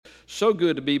So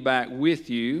good to be back with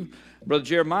you. Brother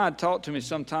Jeremiah talked to me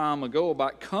some time ago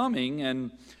about coming,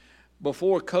 and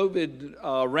before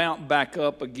COVID ramped back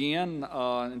up again,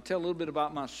 and tell a little bit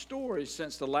about my story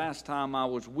since the last time I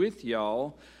was with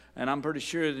y'all. And I'm pretty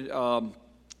sure that,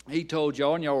 he told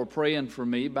y'all, and y'all were praying for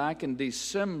me. Back in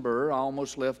December, I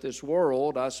almost left this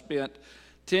world. I spent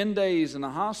 10 days in the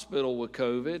hospital with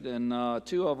COVID, and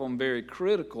 2 of them very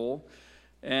critical.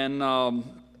 And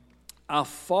I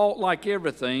fought like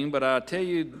everything, but I tell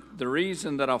you, the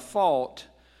reason that I fought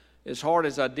as hard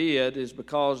as I did is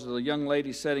because of the young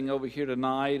lady sitting over here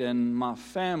tonight and my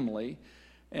family.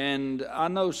 And I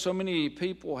know so many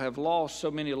people have lost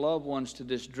so many loved ones to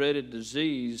this dreaded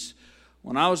disease.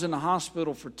 When I was in the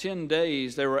hospital for 10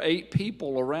 days, there were 8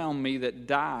 people around me that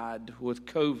died with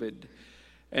COVID.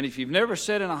 And if you've never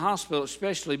sat in a hospital,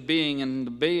 especially being in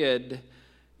the bed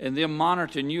and them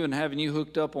monitoring you and having you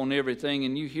hooked up on everything,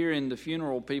 and you hearing the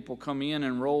funeral people come in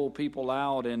and roll people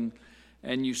out, and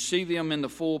you see them in the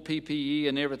full PPE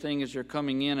and everything as they're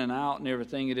coming in and out and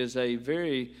everything, it is a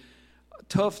very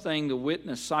tough thing to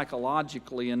witness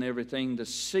psychologically and everything, to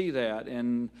see that.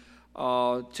 And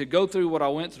to go through what I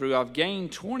went through, I've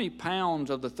gained 20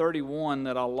 pounds of the 31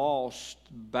 that I lost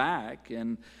back.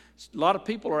 And a lot of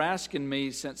people are asking me,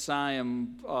 since I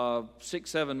am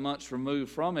 6-7 months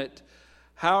removed from it,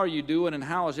 how are you doing and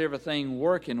how is everything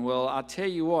working? Well, I tell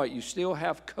you what, you still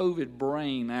have COVID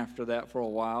brain after that for a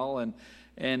while,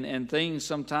 and things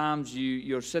sometimes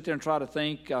you'll sit there and try to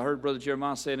think. I heard Brother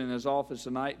Jeremiah say it in his office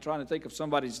tonight, trying to think of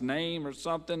somebody's name or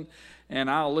something, and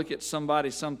I'll look at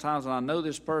somebody sometimes and I know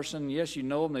this person. Yes, you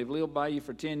know them, they've lived by you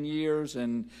for 10 years,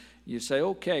 and you say,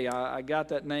 okay, I got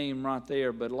that name right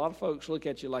there, but a lot of folks look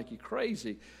at you like you're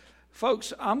crazy.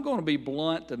 Folks, I'm going to be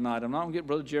blunt tonight. I'm not going to get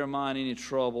Brother Jeremiah in any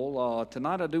trouble.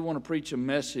 Tonight I do want to preach a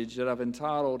message that I've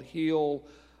entitled, Heal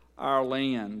Our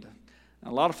Land.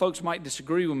 Now, a lot of folks might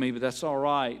disagree with me, but that's all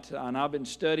right. And I've been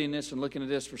studying this and looking at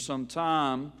this for some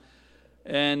time.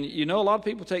 And you know, a lot of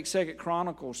people take 2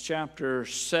 Chronicles chapter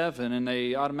 7 and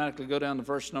they automatically go down to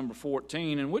verse number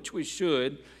 14, in which we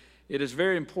should. It is a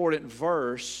very important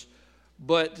verse.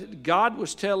 But God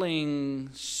was telling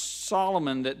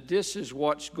Solomon that this is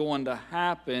what's going to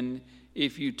happen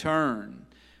if you turn.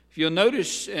 If you'll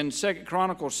notice in 2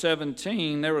 Chronicles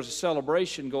 17, there was a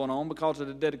celebration going on because of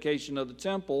the dedication of the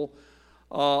temple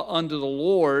unto the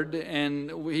Lord.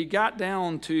 And he got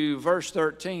down to verse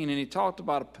 13 and he talked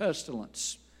about a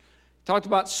pestilence. He talked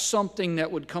about something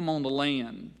that would come on the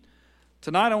land.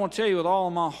 Tonight I want to tell you with all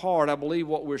of my heart, I believe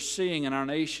what we're seeing in our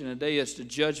nation today is the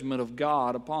judgment of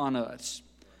God upon us.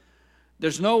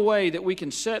 There's no way that we can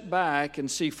sit back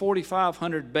and see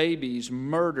 4,500 babies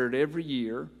murdered every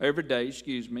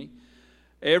day.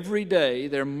 Every day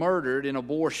they're murdered in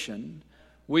abortion.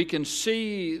 We can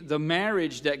see the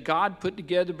marriage that God put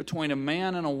together between a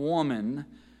man and a woman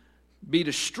be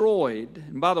destroyed.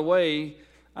 And by the way,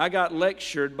 I got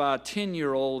lectured by a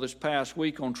 10-year-old this past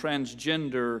week on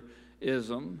transgenderism.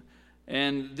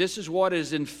 And this is what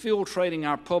is infiltrating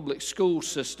our public school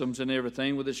systems and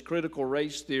everything with this critical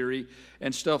race theory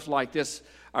and stuff like this.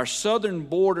 Our southern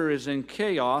border is in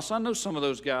chaos. I know some of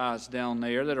those guys down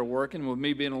there that are working with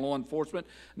me being in law enforcement.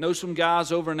 Know some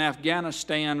guys over in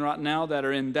Afghanistan right now that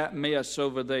are in that mess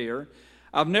over there.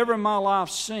 I've never in my life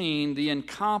seen the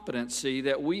incompetency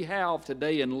that we have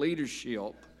today in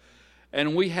leadership.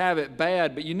 And we have it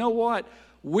bad. But you know what?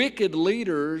 Wicked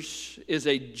leaders is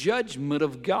a judgment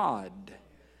of God.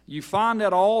 You find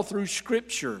that all through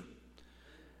Scripture.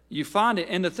 You find it.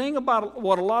 And the thing about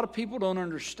what a lot of people don't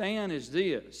understand is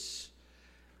this,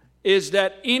 is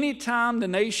that anytime the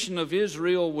nation of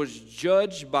Israel was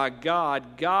judged by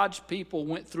God, God's people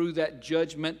went through that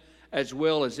judgment as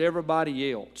well as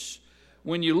everybody else.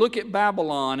 When you look at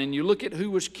Babylon and you look at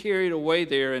who was carried away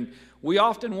there, and we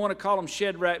often want to call them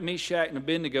Shadrach, Meshach, and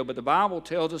Abednego, but the Bible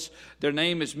tells us their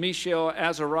name is Mishael,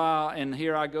 Azariah, and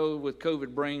here I go with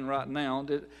COVID brain right now.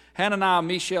 Hananiah,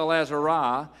 Mishael,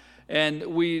 Azariah, and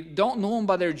we don't know them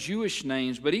by their Jewish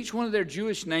names, but each one of their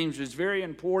Jewish names is very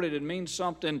important. It means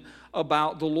something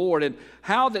about the Lord, and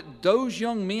how that those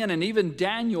young men, and even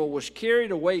Daniel, was carried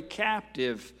away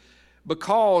captive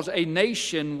because a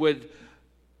nation would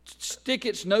stick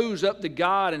its nose up to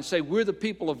God and say, we're the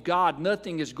people of God,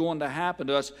 nothing is going to happen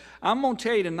to us. I'm going to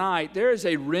tell you tonight, there is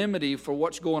a remedy for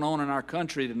what's going on in our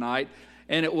country tonight,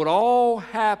 and it would all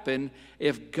happen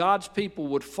if God's people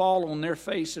would fall on their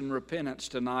face in repentance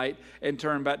tonight and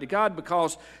turn back to God,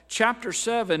 because chapter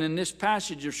 7 in this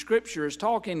passage of Scripture is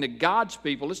talking to God's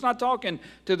people. It's not talking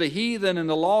to the heathen and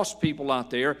the lost people out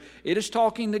there. It is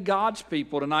talking to God's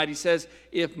people tonight. He says,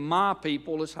 if my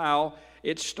people, is how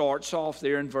it starts off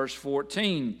there in verse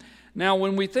 14. Now,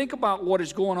 when we think about what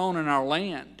is going on in our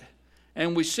land,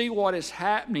 and we see what is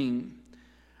happening,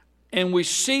 and we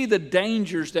see the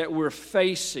dangers that we're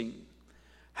facing,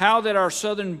 how that our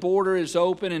southern border is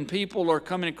open and people are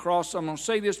coming across. I'm going to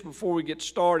say this before we get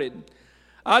started.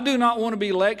 I do not want to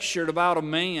be lectured about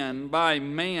by a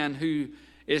man who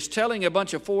is telling a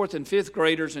bunch of 4th and 5th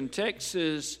graders in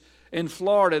Texas and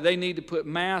Florida they need to put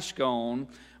masks on,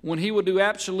 when he will do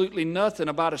absolutely nothing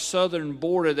about a southern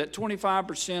border, that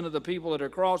 25% of the people that are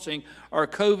crossing are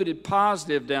COVID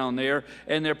positive down there,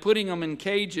 and they're putting them in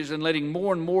cages and letting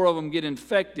more and more of them get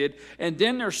infected, and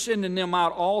then they're sending them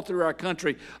out all through our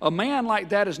country. A man like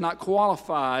that is not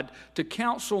qualified to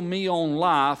counsel me on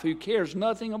life, who cares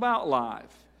nothing about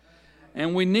life.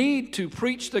 And we need to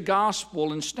preach the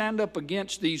gospel and stand up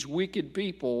against these wicked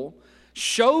people.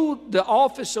 Show the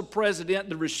office of president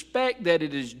the respect that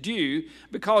it is due,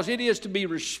 because it is to be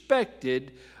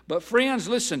respected. But friends,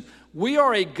 listen, we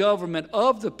are a government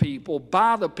of the people,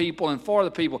 by the people, and for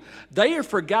the people. They are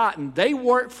forgotten. They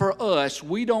work for us.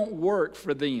 We don't work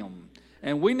for them.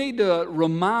 And we need to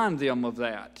remind them of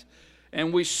that.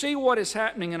 And we see what is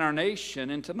happening in our nation.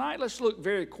 And tonight, let's look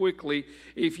very quickly,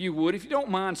 if you would. If you don't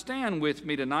mind, stand with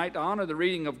me tonight to honor the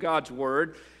reading of God's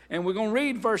Word. And we're going to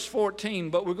read verse 14,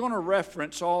 but we're going to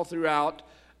reference all throughout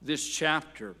this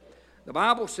chapter. The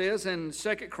Bible says in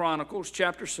 2 Chronicles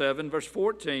chapter 7, verse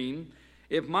 14,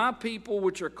 "If my people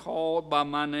which are called by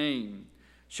my name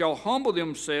shall humble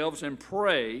themselves and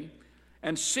pray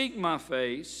and seek my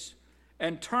face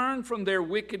and turn from their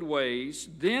wicked ways,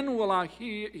 then will I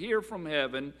hear from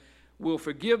heaven, will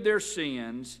forgive their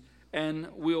sins, and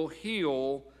will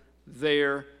heal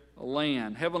their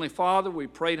land." Heavenly Father, we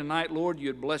pray tonight, Lord, you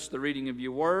would bless the reading of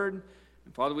your word.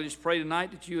 And Father, we just pray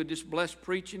tonight that you would just bless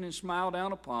preaching and smile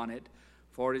down upon it.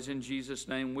 For it is in Jesus'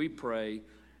 name we pray.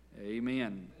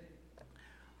 Amen.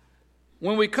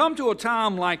 When we come to a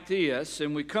time like this,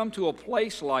 and we come to a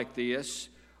place like this,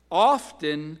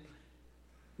 often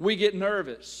we get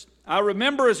nervous. I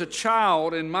remember as a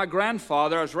child, and my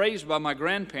grandfather, I was raised by my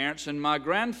grandparents, and my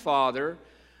grandfather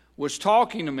was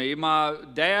talking to me. My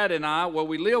dad and I,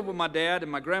 we lived with my dad,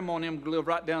 and my grandma and him lived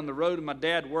right down the road, and my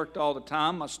dad worked all the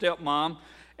time, my stepmom,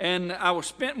 and I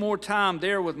spent more time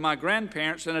there with my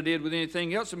grandparents than I did with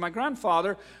anything else. And my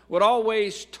grandfather would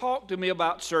always talk to me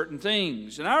about certain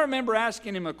things. And I remember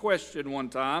asking him a question one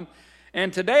time,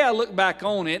 and today I look back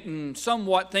on it and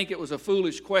somewhat think it was a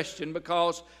foolish question,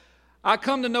 because I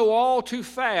come to know all too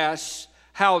fast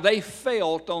how they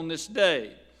felt on this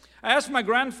day. I asked my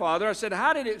grandfather, I said,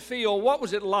 how did it feel, what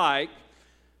was it like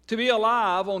to be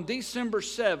alive on December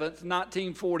 7th,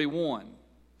 1941?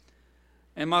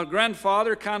 And my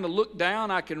grandfather kind of looked down,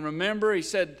 I can remember, he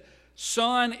said,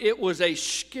 "Son, it was a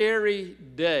scary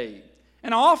day."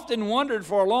 And I often wondered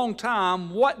for a long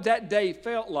time what that day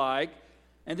felt like.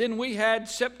 And then we had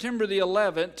September the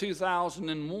 11th,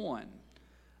 2001.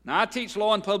 Now, I teach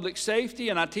law and public safety,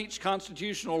 and I teach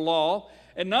constitutional law.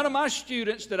 And none of my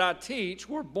students that I teach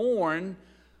were born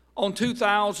on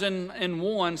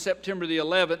 2001, September the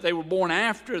 11th. They were born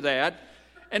after that.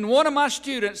 And one of my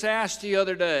students asked the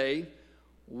other day,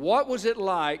 what was it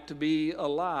like to be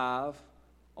alive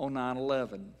on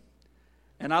 9/11?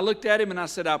 And I looked at him and I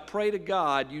said, I pray to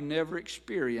God you never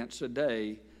experience a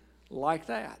day like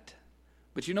that.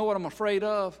 But you know what I'm afraid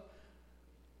of?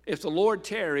 If the Lord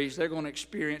tarries, they're going to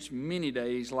experience many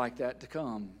days like that to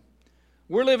come.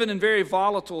 We're living in very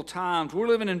volatile times. We're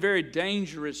living in very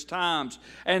dangerous times.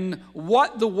 And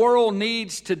what the world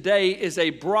needs today is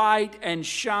a bright and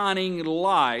shining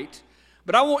light.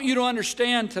 But I want you to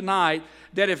understand tonight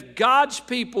that if God's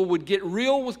people would get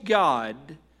real with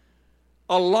God,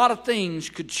 a lot of things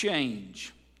could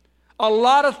change. A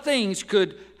lot of things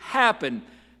could happen.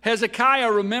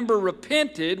 Hezekiah, remember,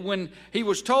 repented when he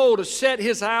was told to set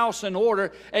his house in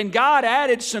order, and God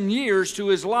added some years to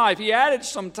his life. He added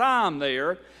some time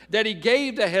there that he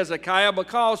gave to Hezekiah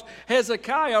because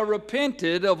Hezekiah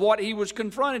repented of what he was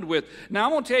confronted with. Now,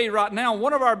 I'm going to tell you right now,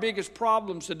 one of our biggest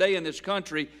problems today in this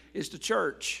country is the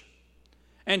church.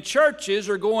 And churches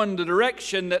are going the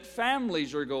direction that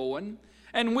families are going.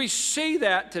 And we see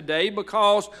that today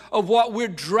because of what we're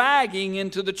dragging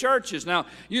into the churches. Now,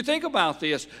 you think about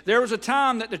this. There was a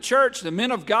time that the church, the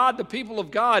men of God, the people of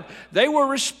God, they were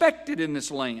respected in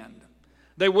this land.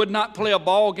 They would not play a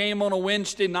ball game on a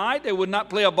Wednesday night. They would not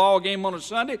play a ball game on a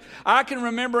Sunday. I can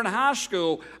remember in high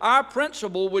school, our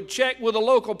principal would check with the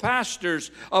local pastors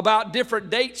about different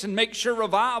dates and make sure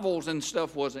revivals and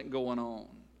stuff wasn't going on.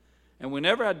 And we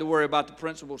never had to worry about the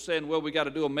principal saying, well, we got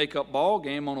to do a make-up ball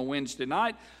game on a Wednesday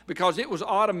night, because it was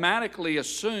automatically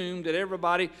assumed that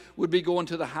everybody would be going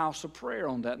to the house of prayer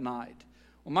on that night.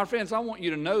 Well, my friends, I want you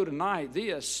to know tonight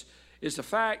this is the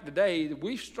fact today that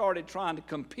we've started trying to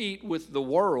compete with the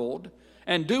world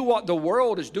and do what the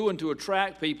world is doing to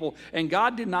attract people, and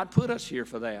God did not put us here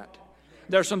for that.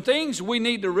 There are some things we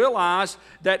need to realize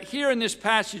that here in this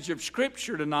passage of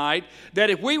Scripture tonight, that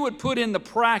if we would put in the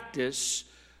practice,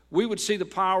 we would see the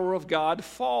power of God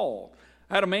fall.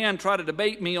 I had a man try to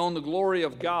debate me on the glory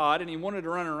of God, and he wanted to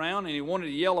run around and he wanted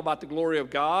to yell about the glory of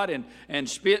God and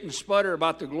spit and sputter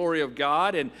about the glory of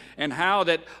God and how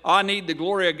that I need the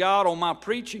glory of God on my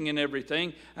preaching and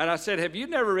everything. And I said, have you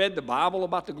never read the Bible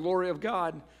about the glory of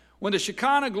God? When the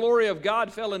Shekinah glory of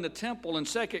God fell in the temple in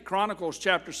 2 Chronicles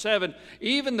chapter 7,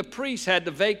 even the priests had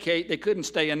to vacate. They couldn't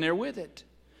stay in there with it.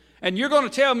 And you're going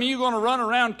to tell me you're going to run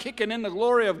around kicking in the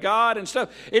glory of God and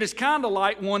stuff. It is kind of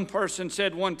like one person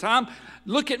said one time,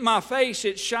 look at my face,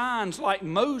 it shines like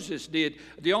Moses did.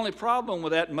 The only problem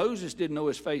with that, Moses didn't know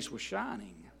his face was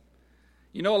shining.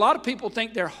 You know, a lot of people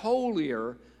think they're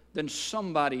holier than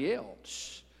somebody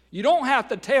else. You don't have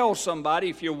to tell somebody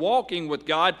if you're walking with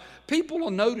God. People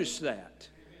will notice that.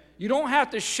 You don't have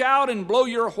to shout and blow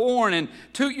your horn and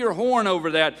toot your horn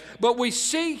over that. But we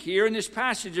see here in this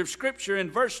passage of Scripture in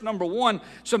verse number 1,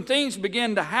 some things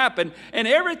begin to happen, and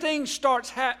everything starts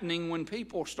happening when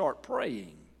people start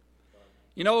praying.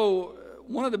 You know,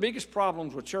 one of the biggest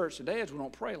problems with church today is we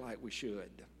don't pray like we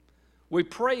should. We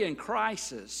pray in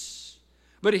crisis.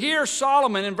 But here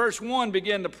Solomon in verse 1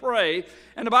 began to pray,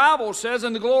 and the Bible says,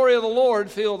 and the glory of the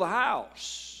Lord filled the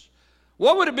house.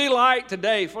 What would it be like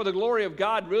today for the glory of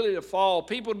God really to fall?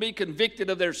 People to be convicted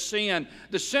of their sin.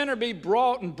 The sinner be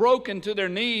brought and broken to their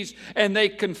knees, and they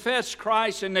confess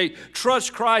Christ and they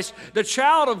trust Christ. The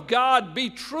child of God be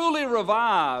truly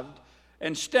revived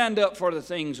and stand up for the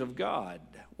things of God.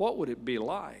 What would it be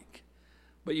like?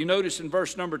 But you notice in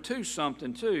verse number 2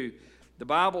 something too. The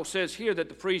Bible says here that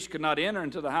the priest could not enter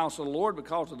into the house of the Lord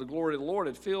because of the glory of the Lord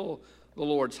had filled the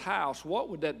Lord's house. What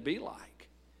would that be like?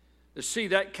 To see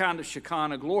that kind of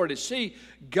Shekinah glory, to see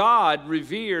God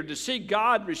revered, to see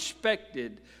God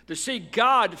respected, to see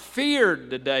God feared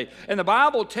today. And the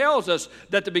Bible tells us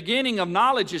that the beginning of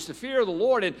knowledge is the fear of the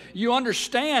Lord. And you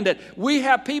understand that we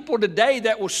have people today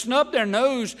that will snub their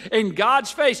nose in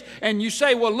God's face. And you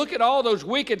say, well, look at all those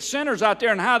wicked sinners out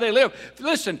there and how they live.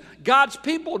 Listen, God's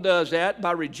people does that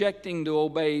by rejecting to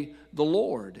obey the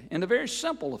Lord in the very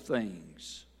simple of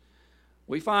things.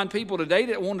 We find people today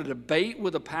that want to debate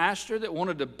with a pastor, that want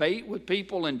to debate with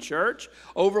people in church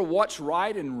over what's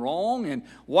right and wrong and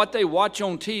what they watch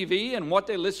on TV and what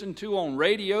they listen to on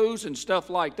radios and stuff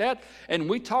like that. And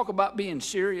we talk about being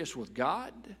serious with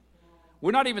God.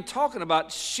 We're not even talking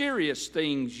about serious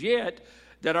things yet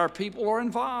that our people are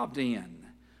involved in.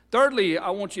 Thirdly,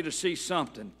 I want you to see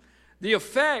something. The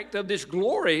effect of this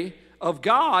glory of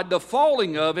God, the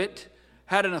falling of it,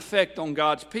 had an effect on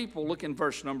God's people. Look in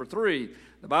verse number 3.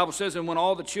 The Bible says, and when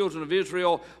all the children of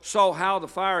Israel saw how the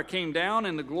fire came down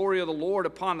and the glory of the Lord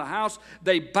upon the house,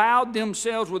 they bowed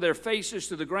themselves with their faces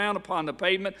to the ground upon the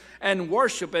pavement and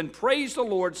worshiped and praised the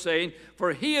Lord, saying,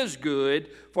 for he is good,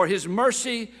 for his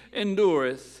mercy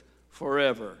endureth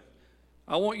forever.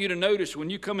 I want you to notice when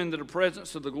you come into the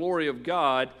presence of the glory of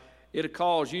God, it'll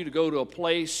cause you to go to a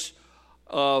place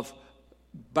of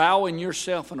bowing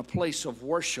yourself in a place of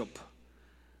worship.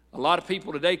 A lot of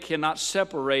people today cannot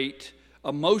separate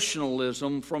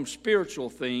emotionalism from spiritual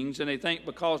things, and they think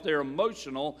because they're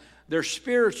emotional, they're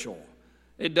spiritual.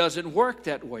 It doesn't work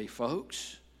that way,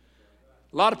 folks.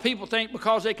 A lot of people think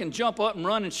because they can jump up and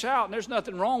run and shout, and there's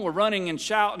nothing wrong with running and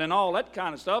shouting and all that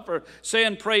kind of stuff, or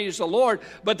saying praise the Lord,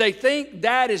 but they think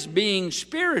that is being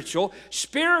spiritual.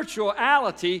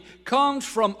 Spirituality comes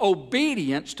from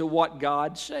obedience to what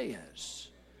God says.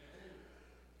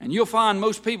 And you'll find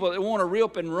most people that want to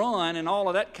rip and run and all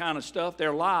of that kind of stuff,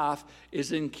 their life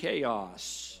is in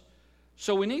chaos.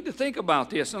 So we need to think about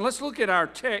this. And let's look at our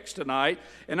text tonight.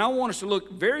 And I want us to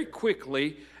look very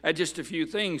quickly at just a few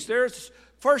things.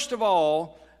 First of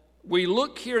all, we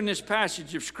look here in this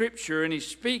passage of Scripture, and he's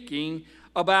speaking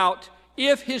about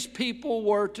if his people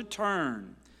were to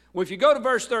turn. Well, if you go to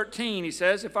verse 13, he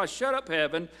says, if I shut up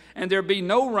heaven and there be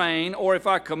no rain, or if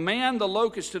I command the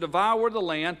locusts to devour the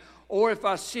land, or if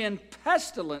I send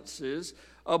pestilences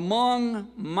among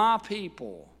my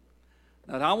people.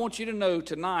 Now, I want you to know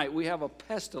tonight we have a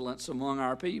pestilence among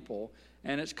our people,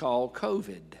 and it's called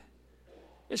COVID.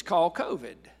 It's called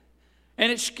COVID.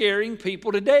 And it's scaring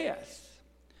people to death.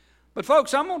 But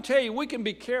folks, I'm going to tell you, we can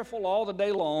be careful all the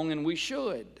day long, and we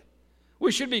should.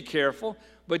 We should be careful.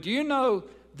 But do you know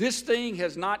this thing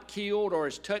has not killed or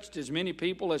has touched as many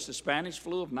people as the Spanish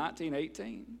flu of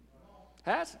 1918?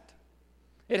 Hasn't.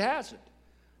 It hasn't.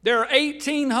 There are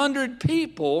 1,800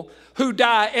 people who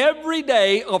die every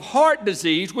day of heart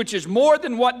disease, which is more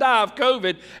than what die of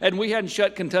COVID, and we hadn't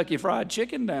shut Kentucky Fried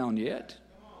Chicken down yet.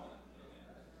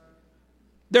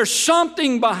 There's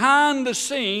something behind the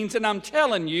scenes, and I'm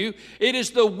telling you, it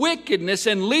is the wickedness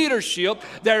and leadership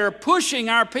that are pushing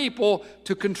our people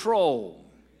to control.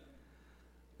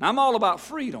 Now, I'm all about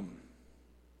freedom.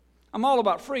 I'm all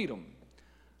about freedom.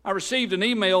 I received an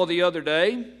email the other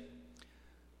day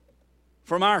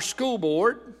from our school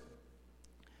board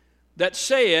that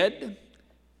said,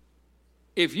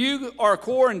 if you are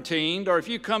quarantined or if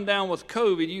you come down with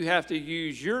COVID, you have to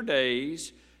use your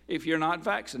days if you're not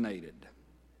vaccinated.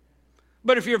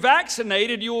 But if you're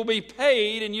vaccinated, you will be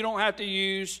paid and you don't have to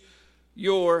use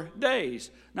your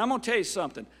days. Now, I'm going to tell you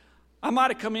something. I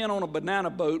might have come in on a banana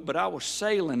boat, but I was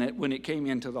sailing it when it came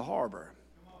into the harbor.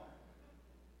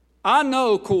 I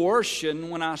know coercion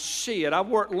when I see it. I've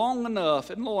worked long enough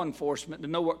in law enforcement to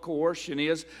know what coercion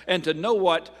is and to know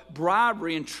what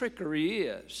bribery and trickery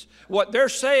is. What they're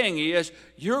saying is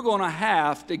you're going to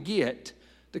have to get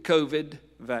the COVID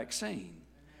vaccine.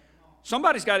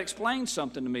 Somebody's got to explain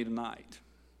something to me tonight.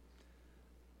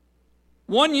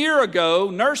 1 year ago,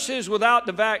 nurses without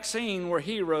the vaccine were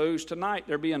heroes. Tonight,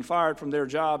 they're being fired from their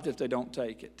jobs if they don't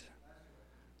take it.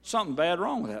 Something bad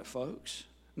wrong with that, folks.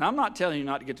 Now, I'm not telling you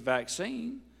not to get the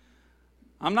vaccine.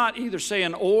 I'm not either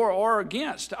saying or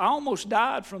against. I almost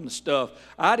died from the stuff.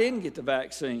 I didn't get the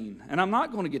vaccine, and I'm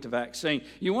not going to get the vaccine.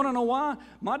 You want to know why?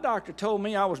 My doctor told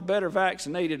me I was better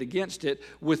vaccinated against it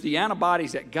with the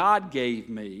antibodies that God gave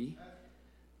me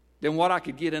than what I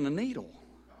could get in a needle.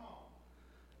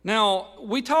 Now,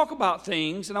 we talk about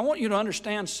things, and I want you to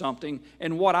understand something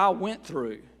in what I went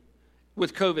through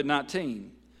with COVID-19.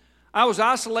 I was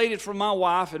isolated from my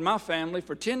wife and my family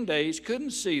for 10 days,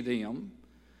 couldn't see them,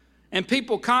 and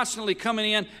people constantly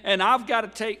coming in, and I've got to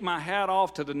take my hat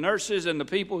off to the nurses and the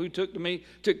people who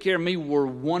took care of me were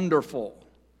wonderful.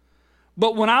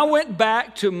 But when I went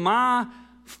back to my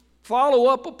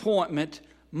follow-up appointment,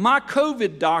 my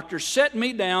COVID doctor set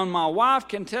me down. My wife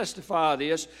can testify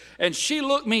this. And she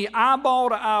looked me eyeball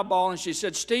to eyeball and she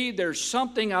said, Steve, there's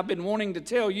something I've been wanting to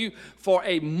tell you for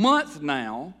a month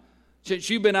now since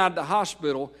you've been out of the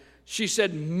hospital. She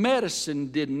said,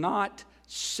 medicine did not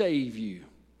save you.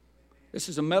 This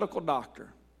is a medical doctor.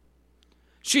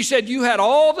 She said, you had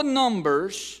all the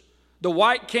numbers, the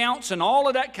white counts and all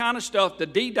of that kind of stuff, the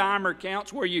D-dimer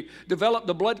counts where you develop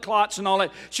the blood clots and all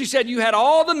that. She said you had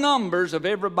all the numbers of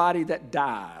everybody that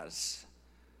dies.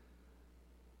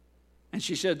 And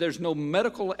she said there's no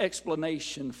medical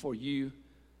explanation for you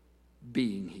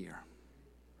being here.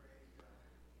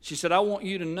 She said, I want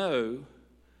you to know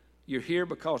you're here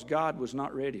because God was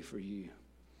not ready for you.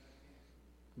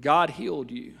 God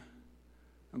healed you.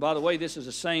 And by the way, this is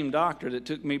the same doctor that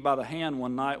took me by the hand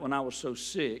one night when I was so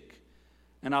sick.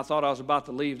 And I thought I was about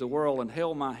to leave the world and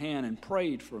held my hand and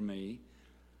prayed for me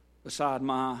beside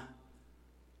my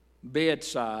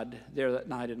bedside there that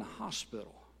night in the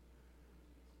hospital.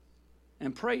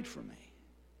 And prayed for me.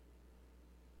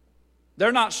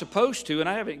 They're not supposed to, and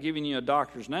I haven't given you a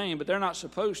doctor's name, but they're not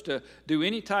supposed to do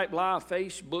any type live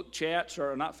Facebook chats,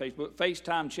 or not Facebook,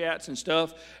 FaceTime chats and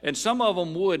stuff. And some of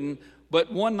them wouldn't.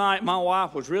 But one night my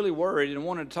wife was really worried and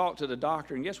wanted to talk to the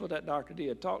doctor. And guess what that doctor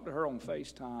did? Talked to her on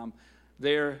FaceTime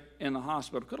there in the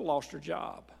hospital. Could have lost her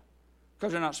job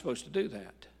because they're not supposed to do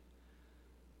that.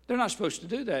 They're not supposed to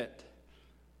do that.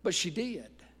 But she did.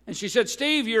 And she said,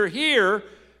 Steve, you're here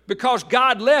because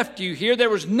God left you here. There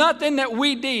was nothing that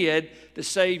we did to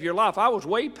save your life. I was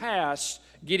way past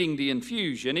getting the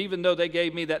infusion, even though they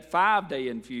gave me that 5-day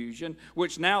infusion,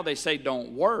 which now they say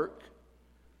don't work.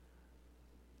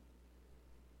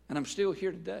 And I'm still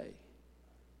here today.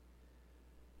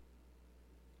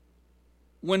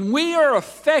 When we are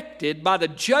affected by the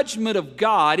judgment of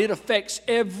God, it affects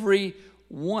every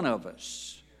one of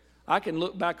us. I can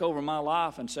look back over my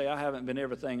life and say I haven't been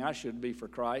everything I should be for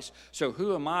Christ. So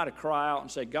who am I to cry out and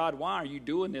say, God, why are you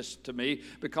doing this to me?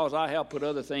 Because I have put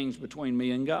other things between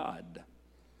me and God.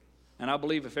 And I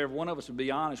believe if every one of us would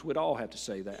be honest, we'd all have to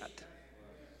say that.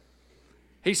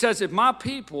 He says, if my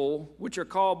people, which are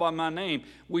called by my name,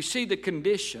 we see the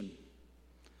condition.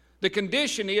 The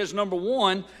condition is, number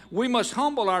one, we must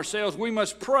humble ourselves. We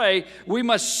must pray. We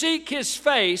must seek His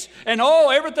face. And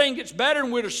everything gets better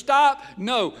and we're to stop.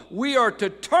 No, we are to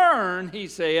turn, he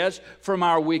says, from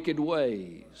our wicked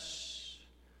ways.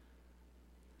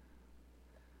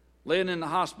 Laying in the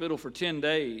hospital for 10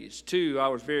 days. 2, I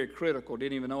was very critical.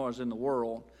 Didn't even know I was in the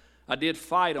world. I did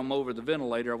fight them over the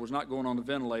ventilator. I was not going on the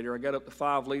ventilator. I got up to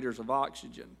 5 liters of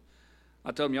oxygen.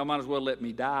 I told them, y'all might as well let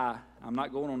me die. I'm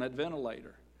not going on that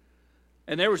ventilator.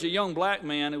 And there was a young black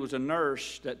man who was a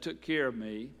nurse that took care of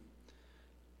me.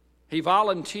 He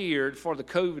volunteered for the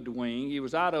COVID wing. He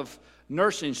was out of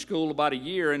nursing school about a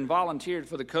year and volunteered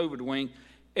for the COVID wing.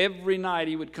 Every night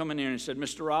he would come in here and said,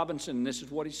 Mr. Robinson, and this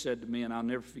is what he said to me, and I'll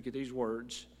never forget these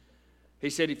words. He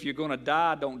said, if you're going to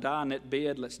die, don't die in that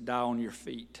bed. Let's die on your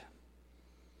feet.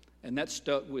 And that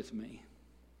stuck with me.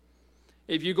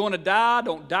 If you're going to die,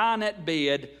 don't die in that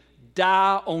bed.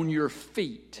 Die on your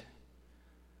feet.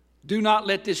 Do not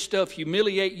let this stuff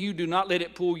humiliate you. Do not let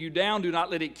it pull you down. Do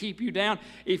not let it keep you down.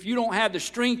 If you don't have the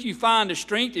strength, you find the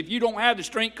strength. If you don't have the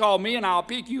strength, call me and I'll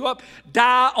pick you up.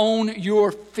 Die on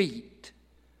your feet.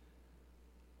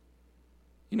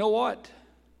 You know what?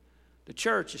 The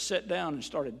church has sat down and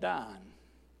started dying.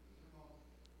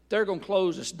 They're going to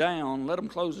close us down. Let them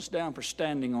close us down for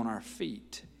standing on our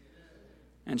feet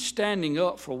and standing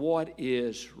up for what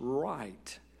is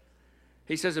right.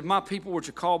 He says, if my people which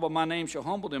are called by my name shall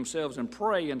humble themselves and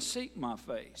pray and seek my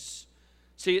face.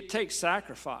 See, it takes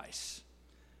sacrifice.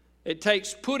 It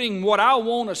takes putting what I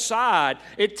want aside.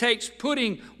 It takes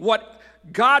putting what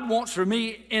God wants for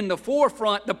me in the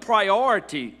forefront, the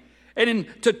priority, and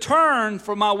to turn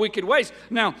from my wicked ways.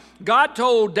 Now, God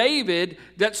told David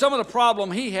that some of the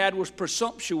problem he had was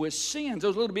presumptuous sins,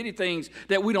 those little bitty things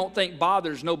that we don't think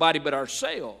bothers nobody but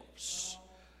ourselves.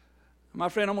 My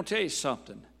friend, I'm going to tell you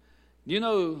something. You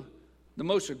know, the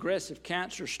most aggressive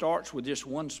cancer starts with just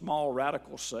one small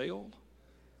radical cell.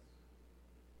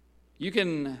 You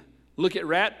can look at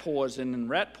rat poison, and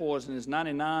rat poison is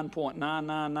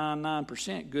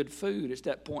 99.9999% good food. It's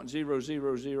that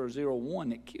 0.00001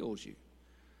 that kills you.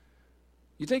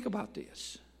 You think about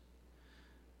this.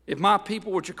 If my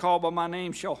people which are called by my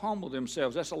name shall humble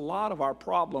themselves, that's a lot of our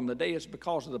problem today is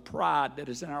because of the pride that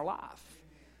is in our life.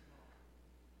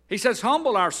 He says,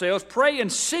 humble ourselves, pray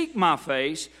and seek my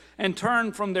face, and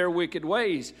turn from their wicked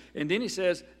ways. And then he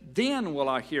says, then will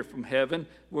I hear from heaven,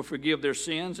 will forgive their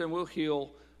sins, and will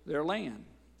heal their land.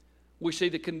 We see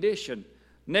the condition.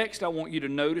 Next, I want you to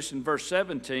notice in verse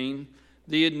 17,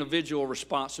 the individual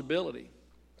responsibility.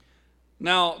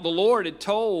 Now, the Lord had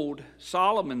told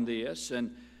Solomon this,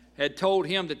 and had told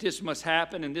him that this must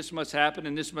happen, and this must happen,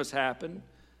 and this must happen.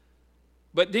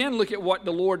 But then look at what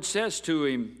the Lord says to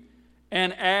him.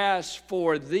 And as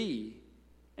for thee,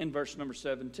 in verse number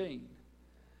 17.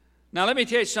 Now let me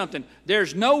tell you something.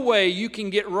 There's no way you can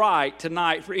get right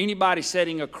tonight for anybody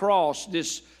sitting across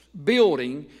this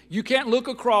building. You can't look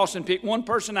across and pick one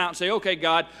person out and say, okay,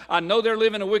 God, I know they're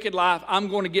living a wicked life. I'm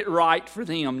going to get right for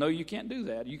them. No, you can't do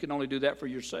that. You can only do that for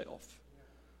yourself.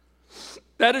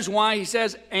 That is why he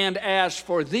says, and as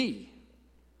for thee.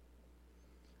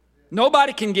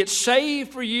 Nobody can get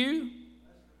saved for you.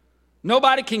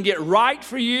 Nobody can get right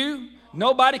for you.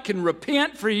 Nobody can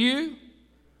repent for you.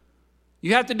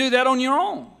 You have to do that on your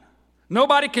own.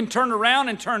 Nobody can turn around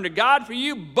and turn to God for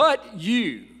you but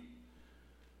you.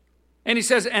 And he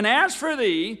says, and as for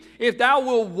thee, if thou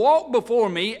wilt walk before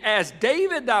me as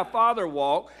David thy father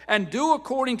walked, and do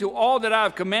according to all that I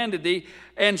have commanded thee,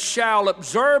 and shall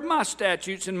observe my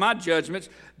statutes and my judgments,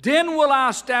 then will I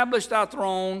establish thy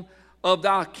throne of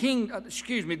thy kingdom,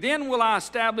 then will I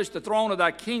establish the throne of thy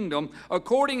kingdom,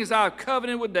 according as I have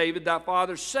covenanted with David thy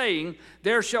father, saying,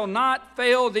 there shall not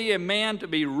fail thee a man to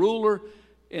be ruler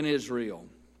in Israel.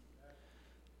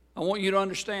 I want you to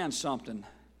understand something.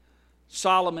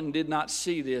 Solomon did not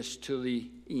see this to the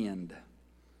end.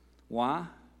 Why?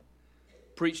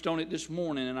 Preached on it this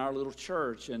morning in our little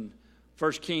church in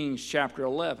 1 Kings chapter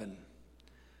 11.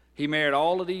 He married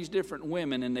all of these different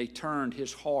women, and they turned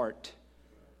his heart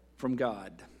from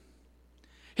God.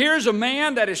 Here's a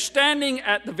man that is standing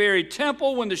at the very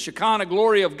temple when the Shekinah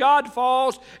glory of God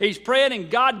falls. He's praying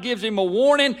and God gives him a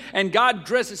warning and God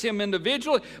dresses him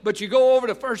individually. But you go over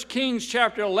to 1 Kings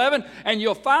chapter 11 and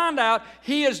you'll find out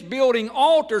he is building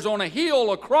altars on a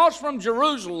hill across from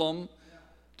Jerusalem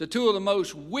to two of the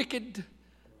most wicked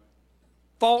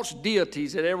false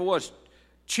deities that ever was.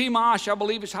 Chemosh, I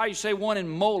believe is how you say one, in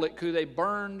Moloch, who they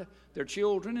burned their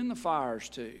children in the fires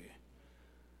to.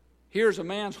 Here's a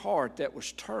man's heart that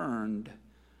was turned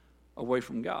away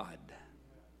from God.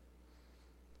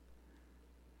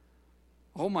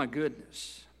 Oh my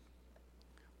goodness.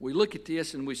 We look at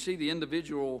this and we see the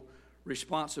individual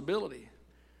responsibility.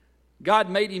 God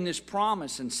made him this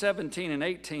promise in 17 and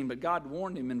 18, but God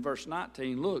warned him in verse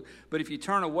 19, look, but if you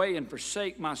turn away and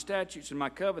forsake my statutes and my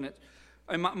covenants,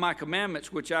 and my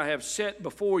commandments which I have set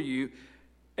before you,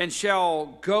 and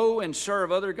shall go and serve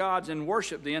other gods and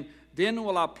worship them, then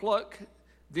will I pluck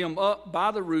them up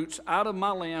by the roots out of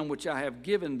my land which I have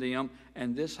given them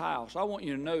and this house. I want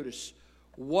you to notice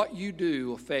what you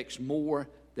do affects more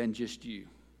than just you.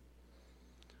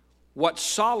 what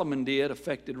Solomon did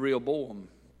affected Rehoboam.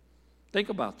 Think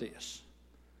about this.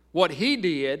 What he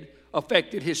did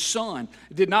affected his son.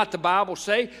 Did not the Bible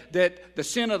say that the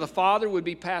sin of the father would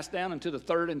be passed down into the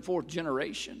third and fourth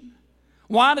generation?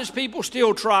 Why does people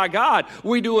still try God?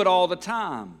 We do it all the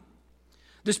time.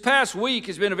 This past week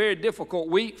has been a very difficult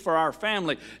week for our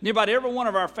family. About every one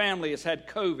of our family has had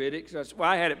COVID. Well,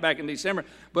 I had it back in December.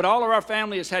 But all of our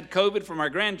family has had COVID, from our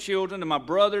grandchildren to my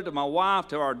brother to my wife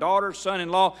to our daughter,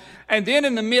 son-in-law. And then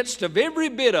in the midst of every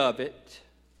bit of it,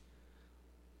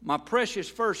 my precious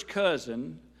first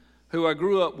cousin, who I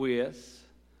grew up with,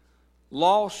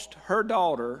 lost her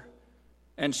daughter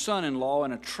and son-in-law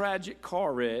in a tragic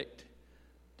car wreck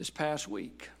this past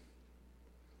week.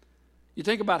 You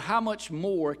think about how much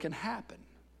more can happen.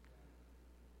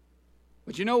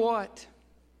 But you know what?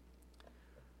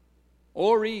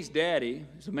 Ori's daddy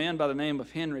is a man by the name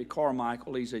of Henry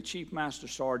Carmichael. He's a Chief Master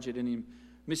Sergeant in the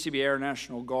Mississippi Air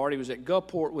National Guard. He was at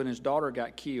Gulfport when his daughter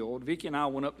got killed. Vicki and I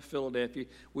went up to Philadelphia.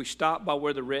 We stopped by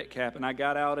where the wreck happened. I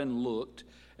got out and looked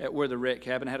at where the wreck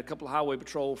happened. I had a couple of highway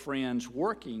patrol friends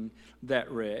working that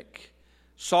wreck.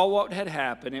 Saw what had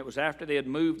happened. It was after they had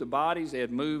moved the bodies, they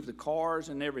had moved the cars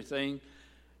and everything.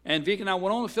 And Vicki and I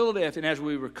went on to Philadelphia, and as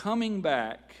we were coming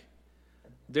back,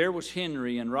 there was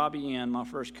Henry and Robbie Ann, my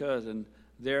first cousin,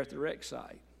 there at the wreck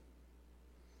site.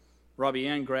 Robbie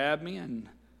Ann grabbed me and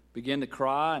began to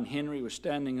cry, and Henry was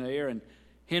standing there, and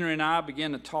Henry and I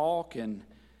began to talk, and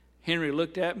Henry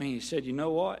looked at me, he said, "You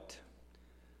know what?"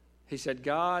 He said,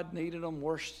 "God needed them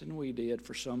worse than we did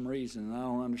for some reason, and I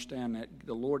don't understand that.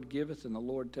 The Lord giveth and the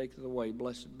Lord taketh away.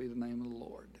 Blessed be the name of the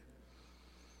Lord."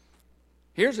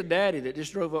 Here's a daddy that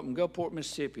just drove up in Gulfport,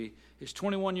 Mississippi. His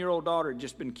 21-year-old daughter had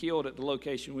just been killed at the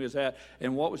location we was at,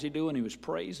 and what was he doing? He was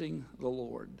praising the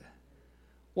Lord.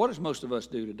 What does most of us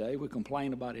do today? We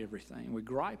complain about everything. We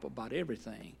gripe about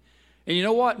everything. And you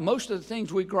know what? Most of the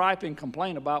things we gripe and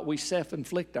complain about, we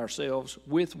self-inflict ourselves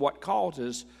with what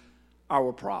causes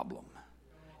our problem.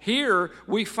 Here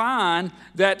we find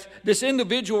that this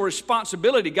individual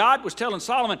responsibility, God was telling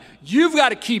Solomon, you've got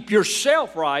to keep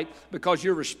yourself right because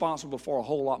you're responsible for a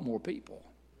whole lot more people.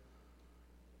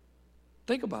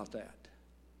 Think about that.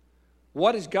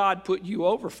 What has God put you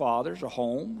over, fathers, a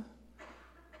home?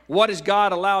 What is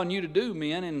God allowing you to do,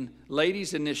 men and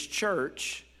ladies in this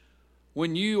church,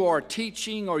 when you are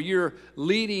teaching or you're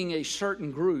leading a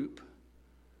certain group?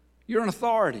 You're an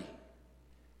authority.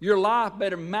 Your life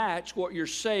better match what you're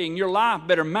saying. Your life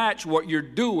better match what you're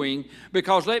doing,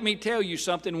 because let me tell you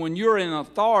something, when you're in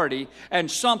authority and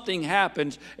something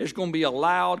happens, it's going to be a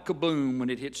loud kaboom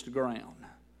when it hits the ground.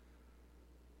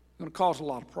 It's going to cause a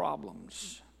lot of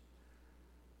problems.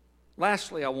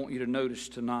 Lastly, I want you to notice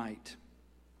tonight,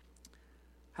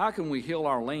 how can we heal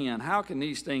our land? How can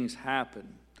these things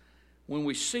happen? When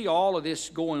we see all of this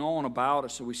going on about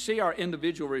us, and we see our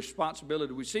individual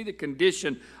responsibility, we see the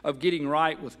condition of getting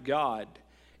right with God,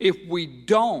 if we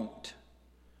don't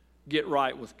get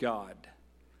right with God.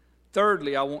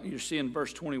 Thirdly, I want you to see in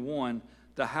verse 21,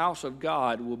 the house of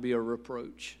God will be a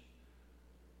reproach.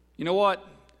 You know what?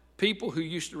 People who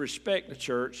used to respect the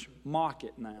church mock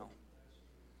it now.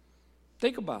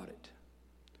 Think about it.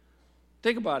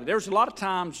 Think about it. There's a lot of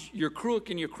times your crook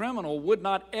and your criminal would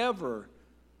not ever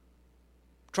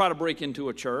try to break into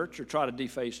a church or try to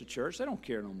deface a church. They don't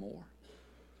care no more.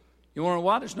 You wonder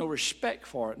why? There's no respect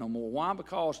for it no more. Why?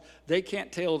 Because they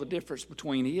can't tell the difference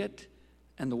between it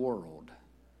and the world.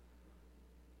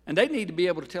 And they need to be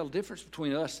able to tell the difference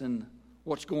between us and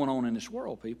what's going on in this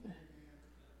world, people.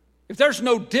 If there's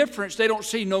no difference, they don't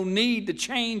see no need to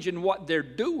change in what they're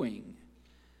doing.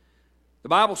 The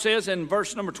Bible says in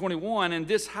verse number 21, "And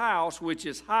this house which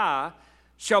is high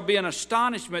shall be an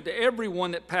astonishment to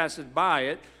everyone that passeth by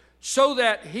it, so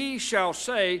that he shall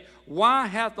say, Why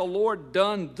hath the Lord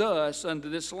done thus unto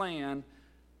this land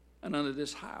and unto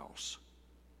this house?"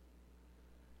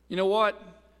 You know what?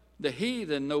 The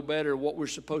heathen know better what we're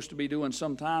supposed to be doing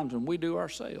sometimes than we do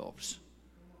ourselves.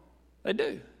 They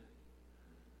do.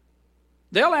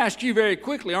 They'll ask you very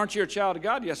quickly, "Aren't you a child of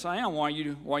God?" "Yes, I am." Why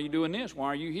are you doing this? Why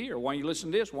are you here? Why are you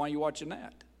listening to this? Why are you watching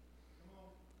that?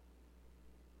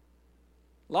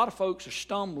 A lot of folks are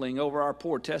stumbling over our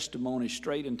poor testimony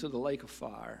straight into the lake of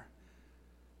fire.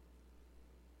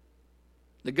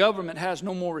 The government has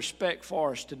no more respect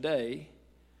for us today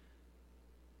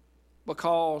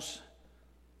because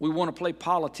we want to play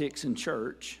politics in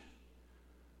church.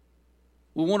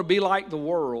 We want to be like the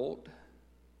world.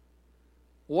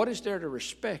 What is there to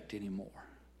respect anymore?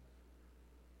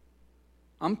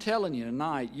 I'm telling you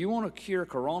tonight, you want to cure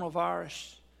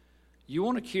coronavirus? You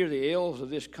want to cure the ills of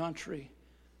this country?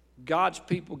 God's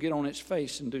people get on its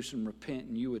face and do some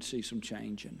repenting, you would see some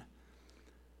changing.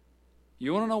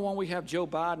 You want to know why we have Joe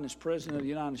Biden as President of the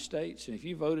United States? And if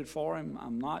you voted for him,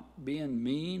 I'm not being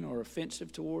mean or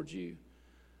offensive towards you.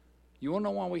 You want to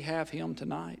know why we have him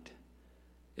tonight?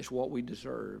 It's what we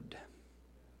deserved.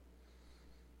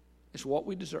 It's what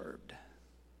we deserved.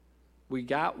 We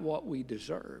got what we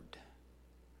deserved.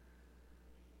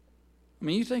 I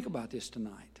mean, you think about this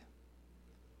tonight.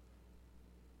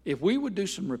 If we would do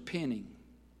some repenting,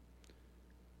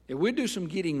 if we'd do some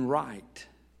getting right,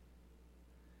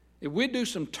 if we'd do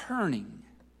some turning,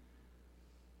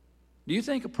 do you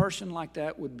think a person like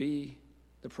that would be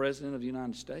the President of the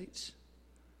United States?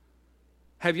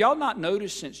 Have y'all not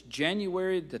noticed since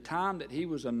January, the time that he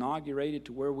was inaugurated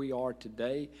to where we are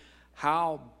today,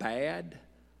 how bad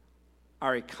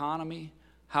our economy,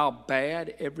 how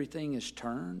bad everything is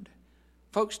turned?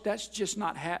 Folks, that's just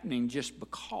not happening just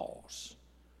because.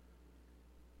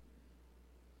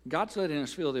 God's letting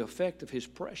us feel the effect of His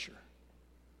pressure.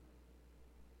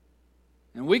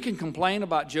 And we can complain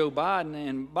about Joe Biden,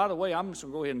 and by the way, I'm just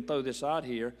going to go ahead and throw this out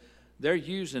here. They're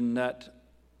using that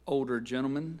older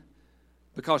gentleman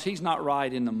because he's not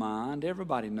right in the mind.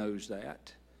 Everybody knows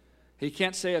that. He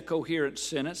can't say a coherent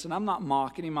sentence, and I'm not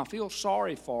mocking him. I feel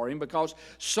sorry for him because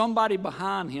somebody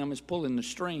behind him is pulling the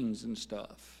strings and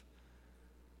stuff.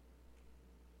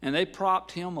 And they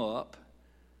propped him up,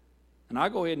 and I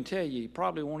go ahead and tell you, he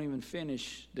probably won't even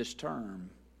finish this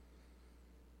term.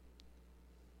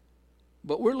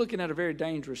 But we're looking at a very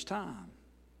dangerous time.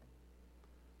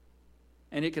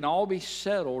 And it can all be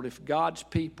settled if God's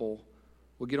people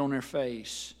will get on their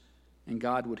face and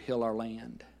God would heal our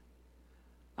land.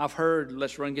 I've heard,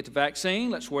 let's run and get the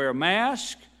vaccine, let's wear a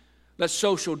mask, let's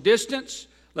social distance,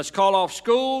 let's call off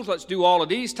schools, let's do all of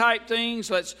these type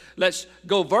things, let's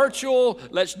go virtual,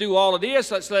 let's do all of this,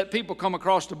 let's let people come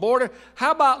across the border. How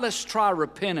about let's try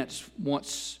repentance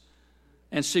once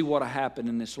and see what will happen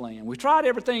in this land? We tried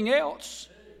everything else.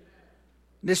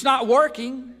 It's not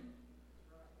working.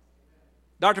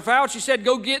 Dr. Fauci said,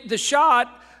 go get the shot.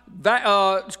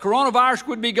 Coronavirus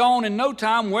would be gone in no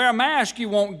time. Wear a mask, you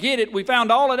won't get it. We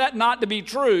found all of that not to be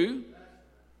true.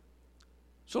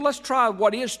 So let's try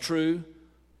what is true,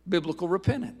 biblical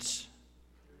repentance.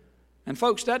 And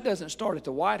folks, that doesn't start at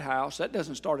the White House. That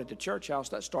doesn't start at the church house.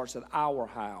 That starts at our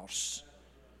house.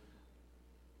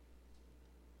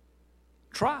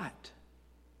 Try it.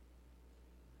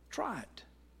 Try it.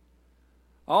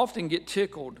 I often get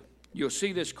tickled. You'll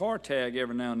see this car tag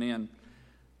every now and then.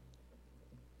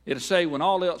 It'll say, when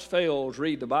all else fails,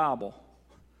 read the Bible.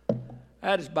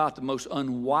 That is about the most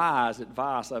unwise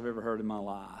advice I've ever heard in my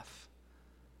life.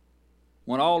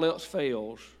 When all else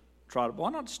fails, why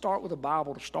not start with the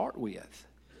Bible to start with?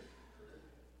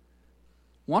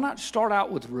 Why not start out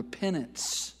with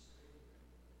repentance?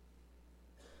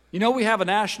 You know, we have a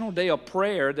national day of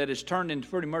prayer that has turned into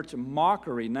pretty much a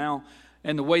mockery now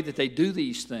in the way that they do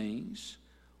these things.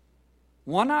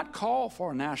 Why not call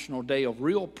for a national day of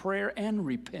real prayer and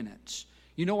repentance?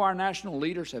 You know, our national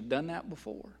leaders have done that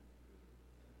before.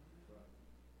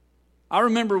 I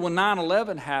remember when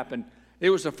 9/11 happened, it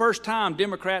was the first time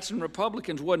Democrats and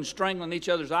Republicans wasn't strangling each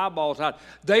other's eyeballs out.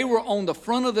 They were on the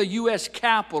front of the U.S.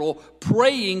 Capitol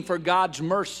praying for God's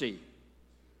mercy.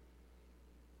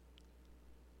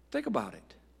 Think about it.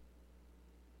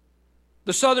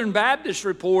 The Southern Baptists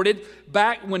reported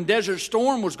back when Desert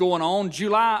Storm was going on,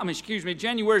 January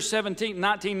 17,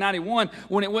 1991,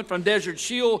 when it went from Desert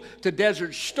Shield to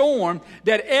Desert Storm,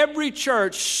 that every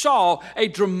church saw a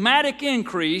dramatic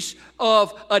increase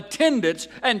of attendance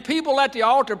and people at the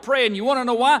altar praying. You want to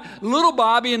know why? Little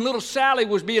Bobby and little Sally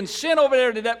was being sent over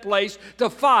there to that place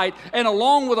to fight, and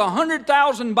along with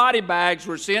 100,000 body bags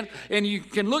were sent, and you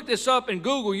can look this up in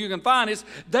Google, you can find this.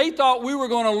 They thought we were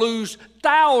going to lose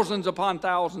thousands upon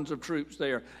thousands of troops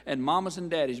there. And mamas and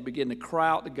daddies began to cry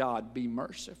out to God, be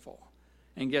merciful.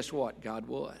 And guess what? God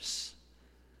was.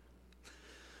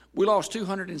 We lost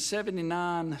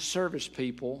 279 service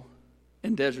people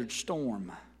in Desert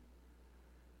Storm.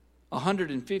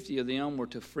 150 of them were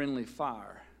to friendly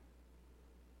fire.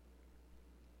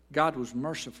 God was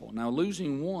merciful. Now,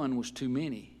 losing one was too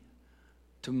many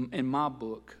in my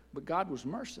book, but God was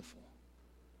merciful.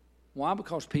 Why?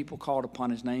 Because people called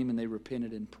upon His name and they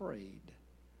repented and prayed.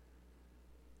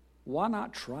 Why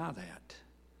not try that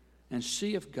and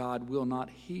see if God will not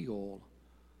heal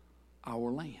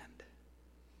our land?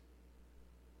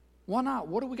 Why not?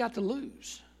 What do we got to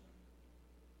lose?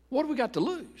 What do we got to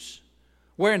lose?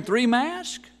 Wearing 3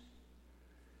 masks?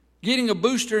 Getting a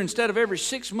booster instead of every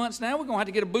 6 months now? We're going to have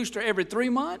to get a booster every 3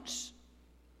 months?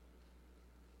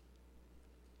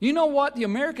 You know what? The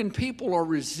American people are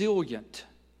resilient.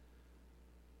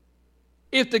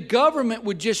 If the government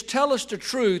would just tell us the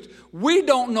truth, we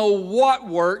don't know what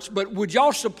works, but would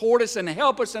y'all support us and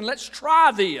help us, and let's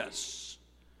try this.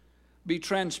 Be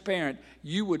transparent.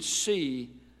 You would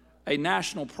see a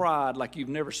national pride like you've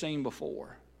never seen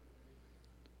before.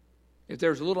 If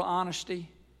there's a little honesty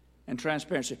and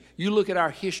transparency. You look at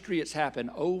our history, it's happened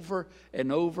over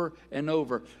and over and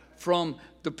over. From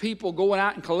the people going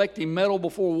out and collecting metal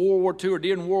before World War II or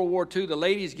during World War II, the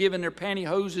ladies giving their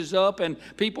pantyhoses up, and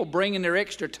people bringing their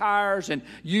extra tires and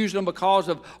using them because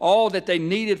of all that they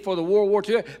needed for the World War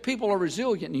II. People are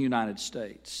resilient in the United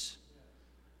States.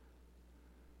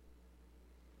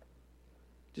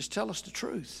 Just tell us the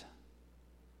truth.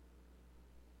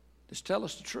 Just tell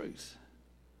us the truth.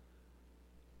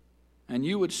 And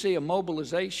you would see a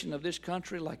mobilization of this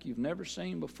country like you've never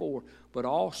seen before, but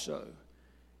also,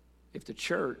 if the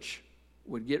church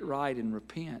would get right and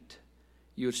repent,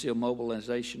 you would see a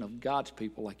mobilization of God's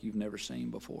people like you've never seen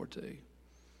before too.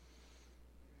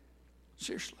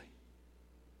 Seriously.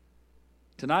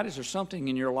 Tonight, is there something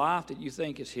in your life that you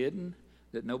think is hidden,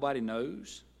 that nobody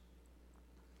knows?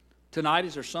 Tonight,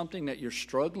 is there something that you're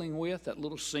struggling with, that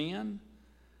little sin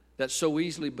that so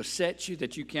easily besets you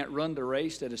that you can't run the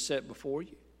race that is set before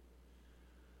you?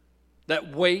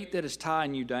 That weight that is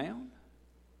tying you down?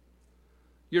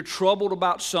 You're troubled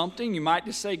about something. You might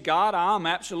just say, God, I'm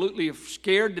absolutely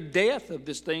scared to death of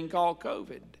this thing called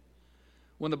COVID.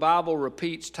 When the Bible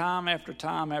repeats time after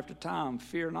time after time,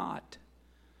 fear not.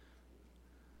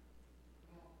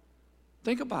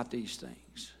 Think about these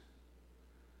things.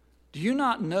 Do you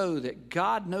not know that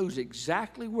God knows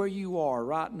exactly where you are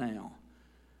right now?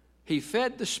 He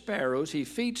fed the sparrows. He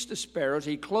feeds the sparrows.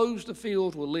 He clothes the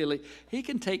fields with lily. He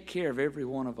can take care of every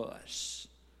one of us.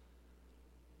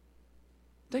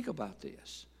 Think about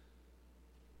this.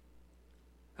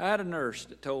 I had a nurse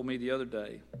that told me the other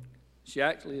day. She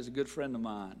actually is a good friend of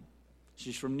mine.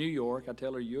 She's from New York. I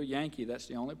tell her, you're a Yankee. That's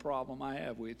the only problem I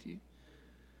have with you.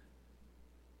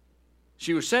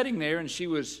 She was sitting there and she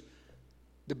was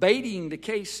debating the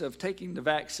case of taking the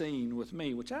vaccine with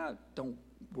me, which I don't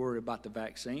worry about the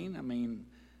vaccine. I mean,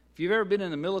 if you've ever been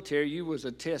in the military, you was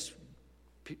a test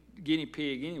guinea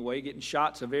pig anyway, getting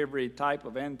shots of every type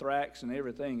of anthrax and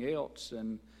everything else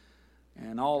and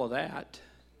all of that.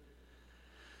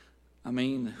 I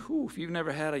mean, if you've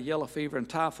never had a yellow fever and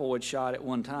typhoid shot at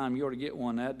one time, you ought to get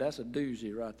one. That's a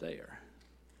doozy right there.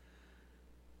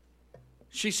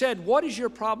 She said, what is your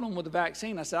problem with the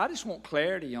vaccine? I said, I just want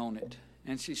clarity on it.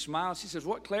 And she smiled. She says,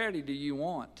 what clarity do you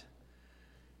want?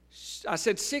 I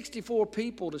said 6,400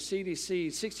 people to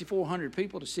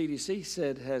CDC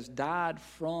said has died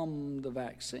from the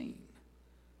vaccine.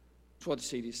 That's what the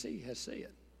CDC has said.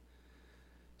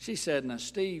 She said, now,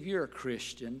 Steve, you're a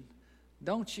Christian.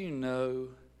 Don't you know,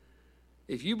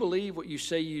 if you believe what you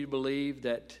say you believe,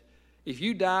 that if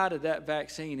you died of that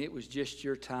vaccine, it was just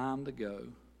your time to go?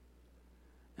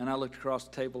 And I looked across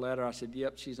the table at her. I said,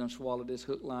 yep, she's going to swallow this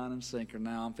hook, line, and sinker.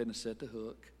 Now I'm finna set the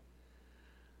hook.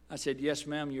 I said, yes,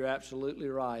 ma'am, you're absolutely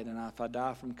right. And if I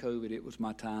die from COVID, it was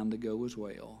my time to go as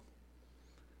well.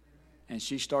 And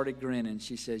she started grinning.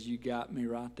 She says, you got me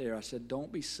right there. I said,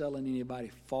 don't be selling anybody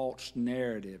false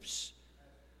narratives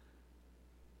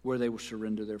where they will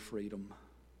surrender their freedom.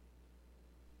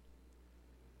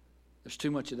 There's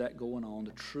too much of that going on.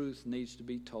 The truth needs to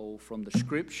be told from the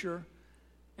Scripture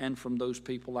and from those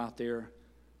people out there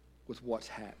with what's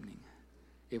happening.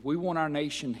 If we want our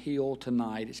nation healed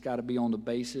tonight, it's got to be on the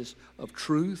basis of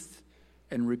truth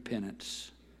and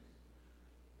repentance.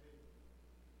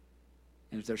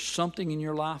 And if there's something in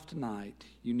your life tonight,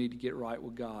 you need to get right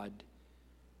with God.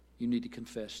 You need to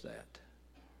confess that.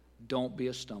 Don't be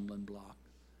a stumbling block.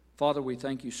 Father, we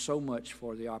thank you so much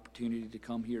for the opportunity to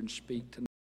come here and speak tonight.